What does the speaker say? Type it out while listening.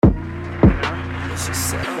She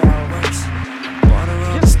said I'm the worst. Bought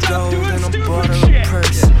her all this gold and I bought her a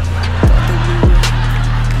purse.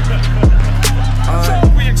 Thought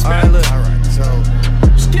that we were Alright, look. So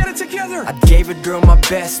just get it together. I gave a girl my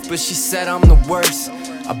best, but she said I'm the worst.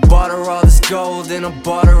 I bought her all this gold and I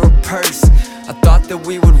bought her a purse. I thought that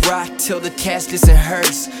we would rock till the casket's in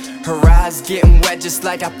hers. Her eyes getting wet just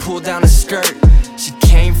like I pulled down a skirt. She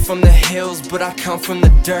came from the hills, but I come from the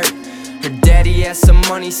dirt. Her daddy had some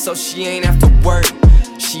money, so she ain't have to work.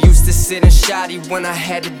 She used to sit in shoddy when I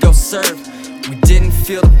had to go serve. We didn't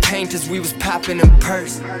feel the pain cause we was popping in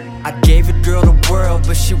purse. I gave a girl the world,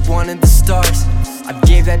 but she wanted the stars. I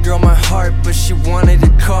gave that girl my heart, but she wanted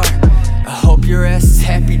a car. I hope your ass is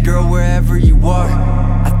happy, girl, wherever you are.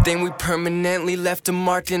 I think we permanently left a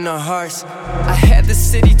mark in our hearts. I had the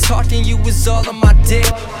city talking, you was all on my dick.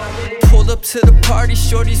 Pulled up to the party,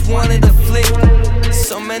 shorties wanted to flick.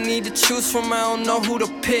 So many to choose from, I don't know who to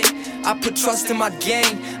pick. I put trust in my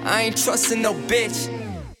game, I ain't trusting no bitch.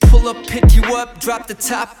 Pull up, pick you up, drop the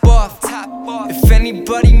top off. If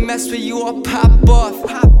anybody mess with you, I'll pop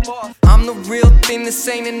off. I'm the real thing, this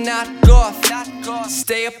ain't a knockoff.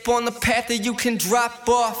 Stay up on the path that you can drop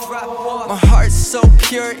off. My heart's so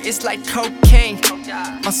pure, it's like cocaine.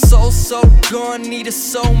 My soul's so gone, need a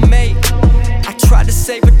soulmate. I tried to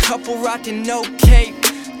save a couple, rockin' no cape.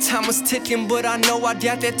 Time was ticking, but I know I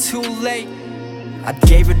got that too late. I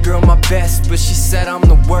gave a girl my best, but she said I'm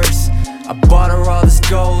the worst. I bought her all this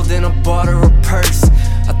gold and I bought her a purse.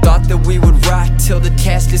 I thought that we would rock till the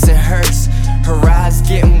casket's in hers. Her eyes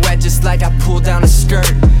getting wet just like I pulled down a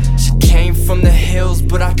skirt. She came from the hills,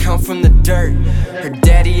 but I come from the dirt. Her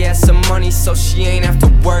daddy had some money, so she ain't have to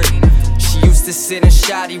work. She used to sit in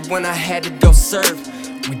shoddy when I had to go serve.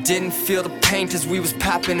 We didn't feel the pain cause we was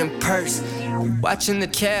popping in purse. Watching the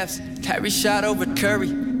Cavs, Kyrie shot over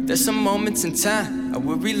Curry. There's some moments in time I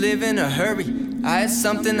would relive in a hurry. I had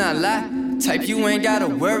something I like, type you ain't gotta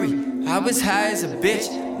worry. I was high as a bitch,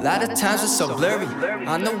 a lot of times was so blurry.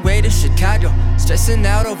 On the way to Chicago, stressing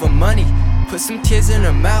out over money. Put some kids in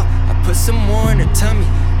her mouth, I put some more in her tummy.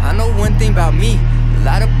 I know one thing about me, a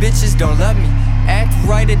lot of bitches don't love me. Act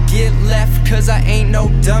right or get left, cause I ain't no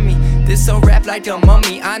dummy. This a rap like a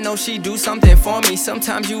mummy, I know she do something for me.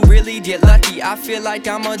 Sometimes you really get lucky, I feel like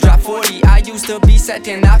I'ma drop 40. I used to be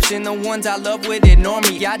second option, the ones I love would ignore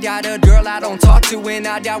me. I got a girl I don't talk to and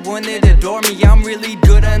I got one that adore me. I'm really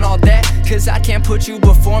good and all that, cause I can't put you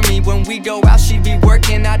before me. When we go out she be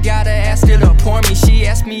working, I gotta ask her to pour me. She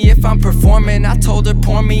asked me if I'm performing, I told her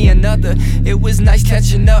pour me another. It was nice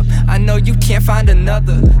catching up, I know you can't find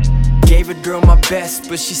another. Gave a girl my best,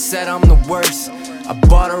 but she said I'm the worst. I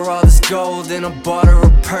bought her all this gold and I bought her a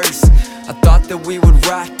purse. I thought that we would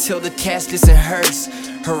rock till the casket's in hers.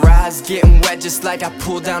 Her eyes getting wet just like I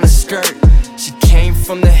pulled down a skirt. She came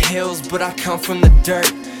from the hills, but I come from the dirt.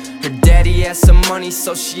 Her daddy had some money,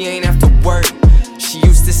 so she ain't have to work. She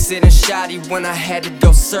used to sit in shoddy when I had to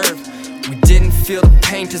go serve. We didn't feel the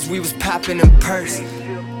pain cause we was popping in purse.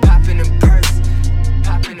 Popping in purse.